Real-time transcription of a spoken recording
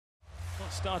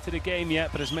Started a game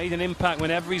yet, but has made an impact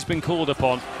whenever he's been called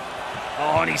upon.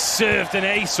 Oh, and he's served an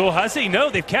ace, or has he?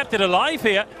 No, they've kept it alive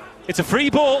here. It's a free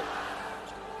ball.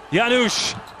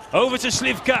 Janusz over to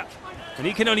Slivka, and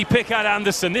he can only pick out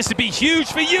Anderson. This would be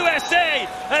huge for USA,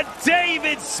 and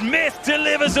David Smith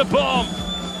delivers a bomb.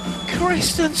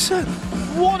 Christenson,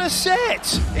 what a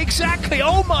set! Exactly,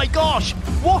 oh my gosh,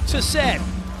 what a set!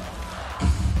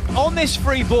 On this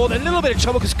free ball, a little bit of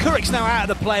trouble because Kurik's now out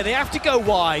of the play. They have to go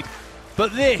wide.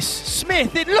 But this,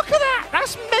 Smith, look at that,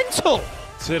 that's mental.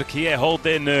 Turkey hold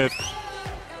their nerve.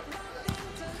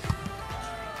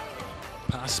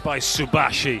 Pass by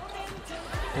Subashi.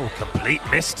 Oh, complete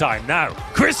miss time now.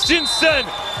 Christenson!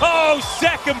 Oh,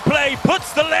 second play,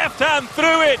 puts the left hand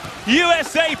through it.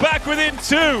 USA back within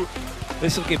 2.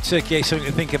 This will give Turkey something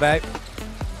to think about.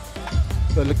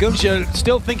 But Lagumsha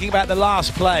still thinking about the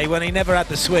last play when he never had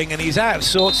the swing, and he's out of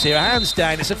sorts here, hands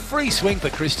down. It's a free swing for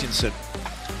Christenson.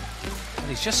 And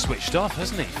he's just switched off,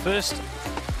 hasn't he? First.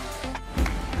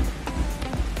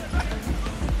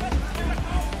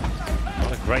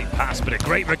 Not a great pass, but a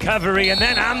great recovery, and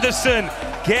then Anderson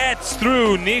gets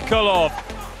through Nikolov.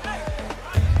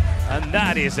 And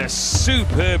that is a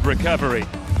superb recovery.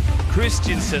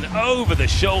 Christenson over the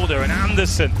shoulder, and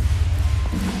Anderson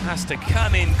has to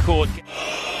come in court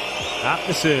at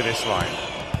the service line.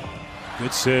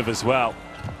 Good serve as well.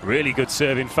 Really good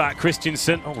serve, in fact.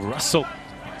 Christenson. Oh, Russell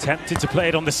tempted to play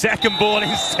it on the second ball.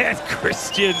 Instead,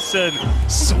 Christenson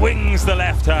swings the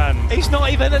left hand. He's not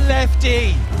even a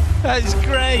lefty. That is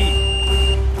great.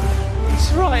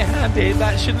 He's right-handed.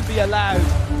 That shouldn't be allowed.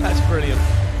 That's brilliant.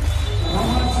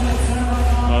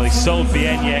 Well, he sold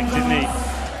Bieniek, didn't he?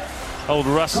 Old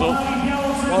Russell.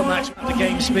 Well matched the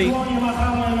game speed. Look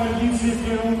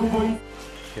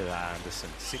at that, Anderson,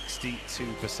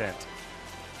 62%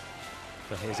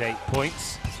 for his 8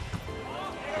 points.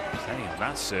 Plenty on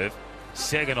that serve.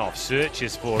 Seganov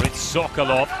searches for it.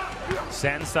 Sokolov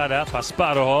sends that up.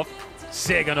 Asparov.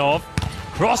 Seganov.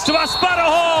 Cross to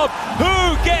Asparov,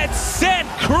 who gets sent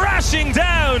crashing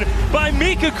down by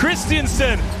Micah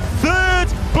Christenson. Third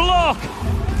block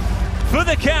for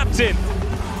the captain.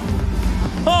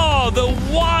 Oh, the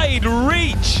wide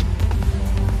reach.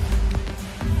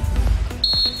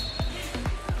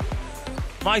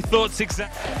 My thoughts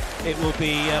exactly. It will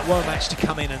be well matched to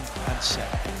come in and set.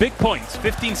 Big points,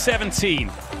 15-17.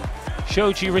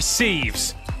 Shoji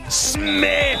receives.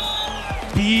 Smith!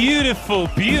 Beautiful,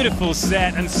 beautiful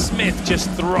set, and Smith just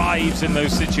thrives in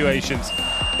those situations.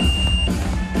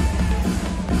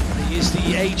 He is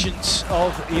the agent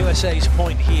of USA's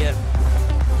point here.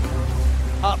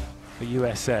 Up. For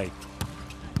USA.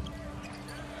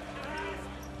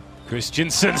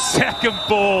 Christensen, second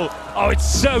ball. Oh, it's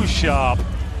so sharp.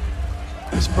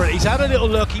 It's brilliant. He's had a little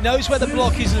look. He knows where the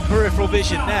block is in peripheral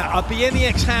vision. Now, are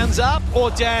Bieniek's hands up or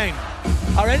down?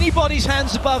 Are anybody's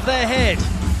hands above their head?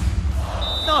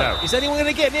 No. Is anyone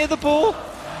going to get near the ball?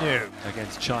 No.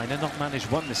 Against China, not managed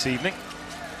one this evening.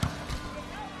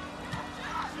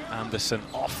 Anderson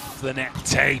off the net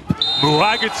tape.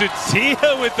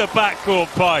 Muagatutia with the backcourt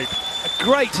pipe.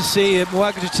 Great to see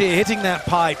Muagatutia hitting that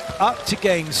pipe up to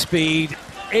game speed,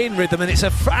 in rhythm, and it's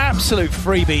an absolute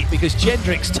freebie because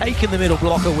Jendrik's taken the middle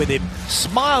blocker with him,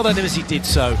 smiled at him as he did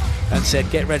so, and said,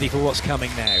 get ready for what's coming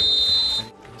now.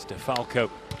 It's DeFalco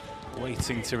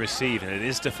waiting to receive, and it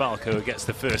is DeFalco who gets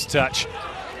the first touch.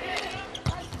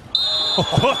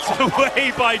 Put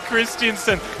away by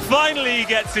Christensen. Finally he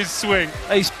gets his swing.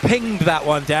 He's pinged that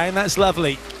one down, that's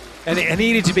lovely. And it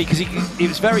needed to be because he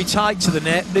was very tight to the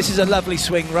net. This is a lovely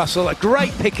swing, Russell. A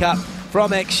great pickup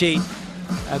from Ekshi,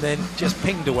 and then just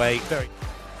pinged away.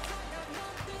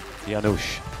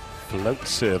 Janusz float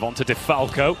serve onto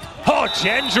DeFalco. Oh,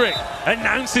 Jendrik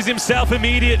announces himself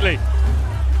immediately.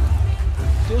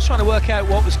 Still trying to work out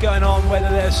what was going on, whether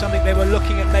there's something they were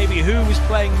looking at, maybe who was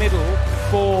playing middle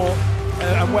for,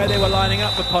 and where they were lining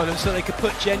up opponents so they could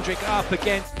put Jendrik up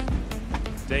against.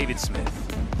 David Smith.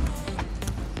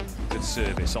 Good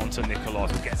service onto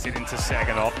Nikolov, gets it into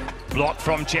Seganov. Block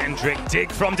from Jendrik,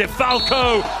 dig from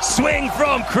DeFalco, swing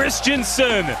from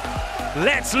Christensen.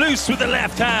 Lets loose with the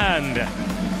left hand.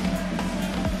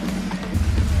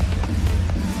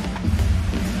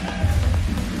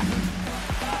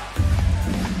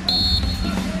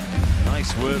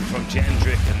 Nice work from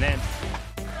Jendrik, and then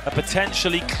a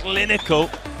potentially clinical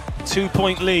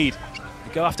 2-point lead.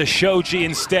 We go after Shoji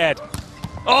instead.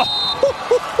 Oh!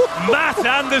 Matt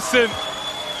Anderson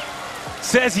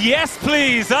says, yes,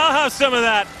 please, I'll have some of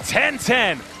that.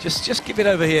 10-10. Just give it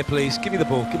over here, please. Give me the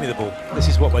ball, give me the ball. This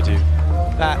is what I do.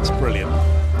 That's brilliant.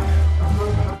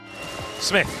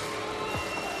 Smith.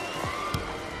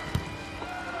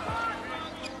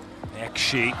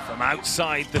 Ekshi from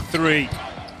outside the three.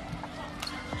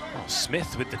 Oh,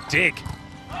 Smith with the dig.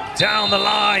 Down the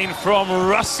line from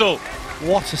Russell.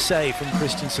 What a save from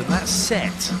Christenson. That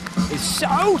set is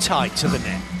so tight to the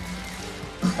net.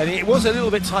 And it was a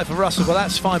little bit tight for Russell, but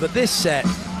that's fine. But this set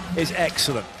is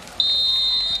excellent.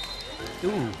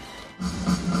 Ooh.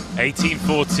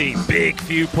 18-14, big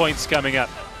few points coming up.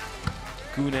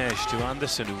 Gunesh to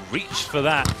Anderson, who reached for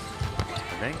that.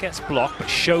 And then gets blocked, but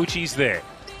Shoji's there.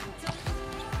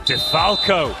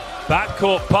 DeFalco,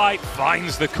 backcourt pipe,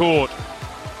 finds the court.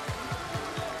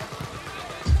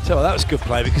 So well, that was good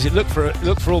play, because it looked for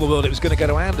all the world it was going to go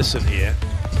to Anderson here.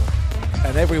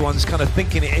 And everyone's kind of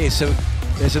thinking it is, so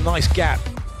there's a nice gap.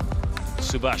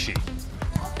 Subashi.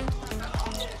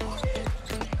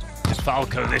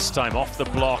 DeFalco this time off the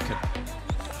block,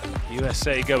 and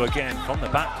USA go again from the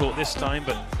backcourt this time,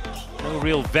 but no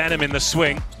real venom in the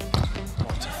swing. Oh,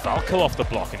 DeFalco off the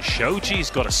block, and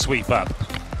Shoji's got a sweep up.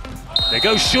 They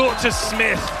go short to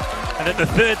Smith, and at the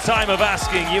third time of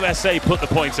asking, USA put the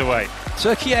point away.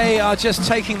 Turkey are just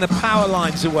taking the power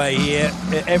lines away here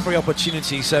at every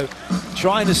opportunity, so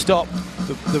trying to stop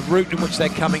the route in which they're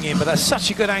coming in, but that's such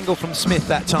a good angle from Smith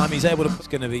that time. He's able to... It's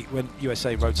going to be when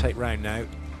USA rotate round now.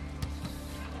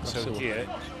 So here,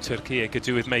 Turkey could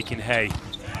do with making hay.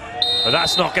 But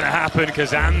that's not going to happen,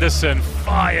 because Anderson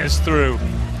fires through.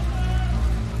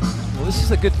 Well, this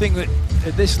is a good thing that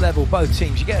at this level, both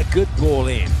teams, you get a good ball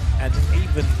in, and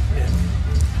even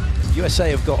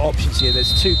USA have got options here.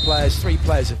 There's 2 players, 3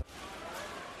 players.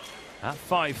 At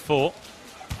 5-4.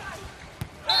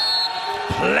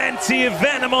 Plenty of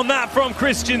venom on that from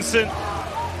Christenson.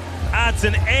 Adds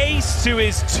an ace to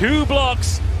his 2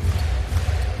 blocks.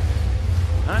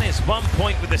 And it's 1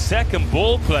 point with the second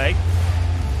ball play.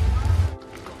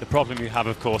 The problem you have,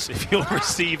 of course, if you're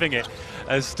receiving it,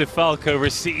 as DeFalco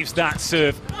receives that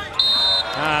serve.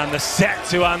 And the set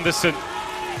to Anderson.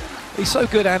 He's so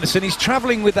good, Anderson. He's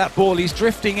travelling with that ball. He's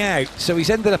drifting out, so he's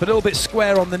ended up a little bit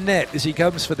square on the net as he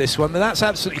comes for this one. But that's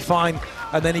absolutely fine.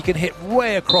 And then he can hit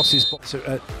way across his box.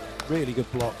 A really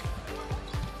good block.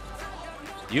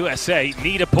 USA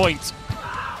need a point.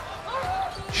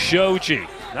 Shoji.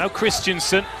 Now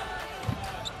Christenson.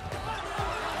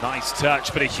 Nice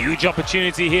touch, but a huge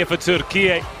opportunity here for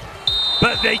Turkey.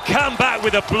 But they come back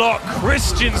with a block.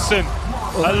 Christenson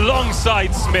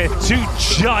alongside Smith, 2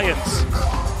 giants.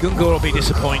 Gungur will be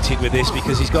disappointed with this,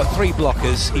 because he's got 3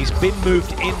 blockers. He's been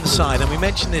moved inside, and we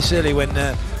mentioned this earlier when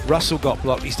Russell got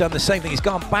blocked. He's done the same thing. He's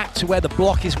gone back to where the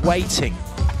block is waiting,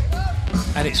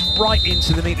 and it's right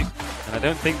into the meat. And I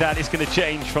don't think that is going to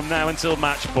change from now until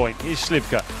match point. Here's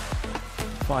Slivka.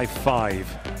 5-5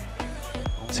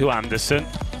 to Anderson.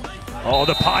 Oh,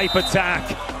 the pipe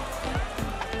attack.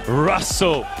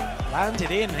 Russell.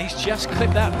 Landed in, he's just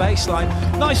clipped that baseline.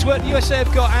 Nice work. USA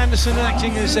have got Anderson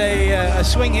acting as a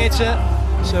swing hitter,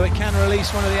 so it can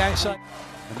release one of the outside.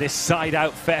 And this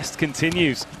side-out fest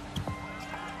continues.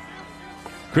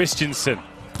 Christenson.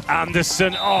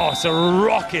 Anderson. Oh, it's a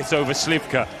rocket over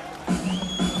Slivka.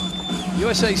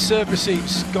 USA's serve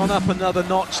receive's gone up another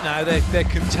notch now. They're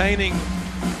containing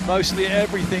mostly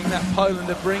everything that Poland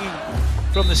are bringing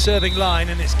from the serving line,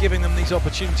 and it's giving them these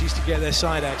opportunities to get their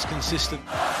side outs consistent.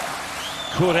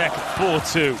 Kurek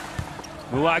 4-2.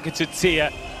 Muaga to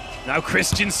Tia. Now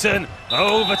Christenson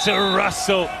over to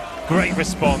Russell. Great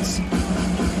response.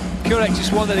 Kurek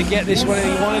just wanted to get this one,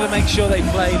 and he wanted to make sure they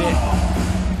played it.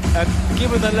 And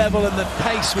given the level and the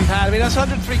pace we've had, I mean, that's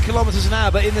 103 kilometers an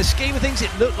hour, but in the scheme of things, it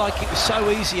looked like it was so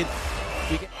easy.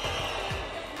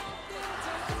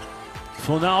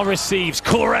 Fornal receives.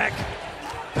 Kurek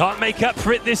can't make up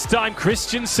for it this time.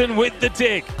 Christenson with the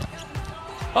dig.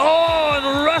 Oh,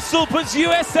 and Russell puts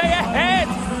USA ahead.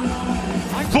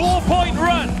 4-point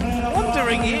run.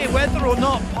 Wondering here whether or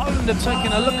not Poland have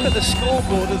taken a look at the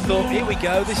scoreboard and thought, here we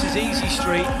go, this is easy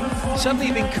street.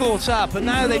 Suddenly been caught up, and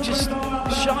now they're just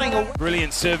shying away.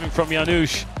 Brilliant serving from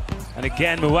Janusz. And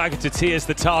again, Muagatatia's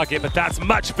the target, but that's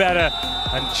much better.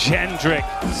 And Jendrik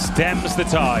stems the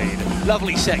tide.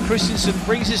 Lovely set. Christenson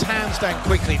brings his hands down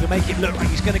quickly to make it look like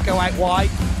he's going to go out wide,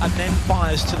 and then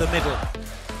fires to the middle.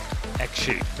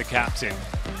 Ekshi, the captain.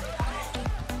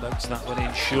 Floats that one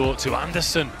in short to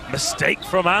Anderson. Mistake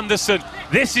from Anderson.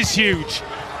 This is huge.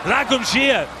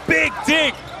 Lagumjia, big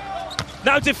dig.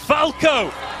 Now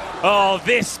DeFalco. Oh,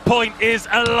 this point is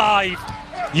alive.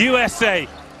 USA.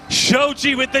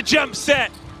 Shoji with the jump set.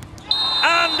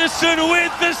 Anderson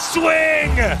with the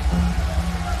swing.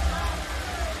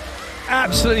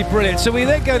 Absolutely brilliant. So we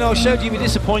then go, no, Shoji, we're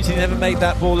disappointed he never made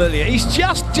that ball earlier. He's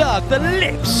just dug the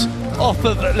lips off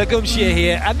of Lagumjia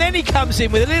here, and then he comes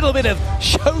in with a little bit of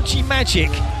Shoji magic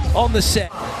on the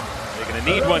set. They're going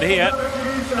They need one here,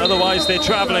 otherwise they're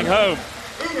travelling home.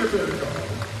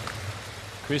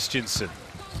 Christenson,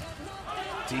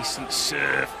 decent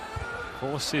serve,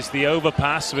 forces the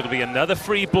overpass, so it'll be another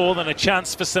free ball and a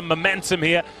chance for some momentum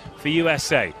here for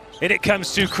USA. In it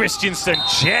comes to Christenson.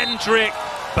 Jendrik,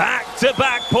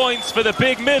 back-to-back points for the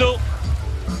big middle.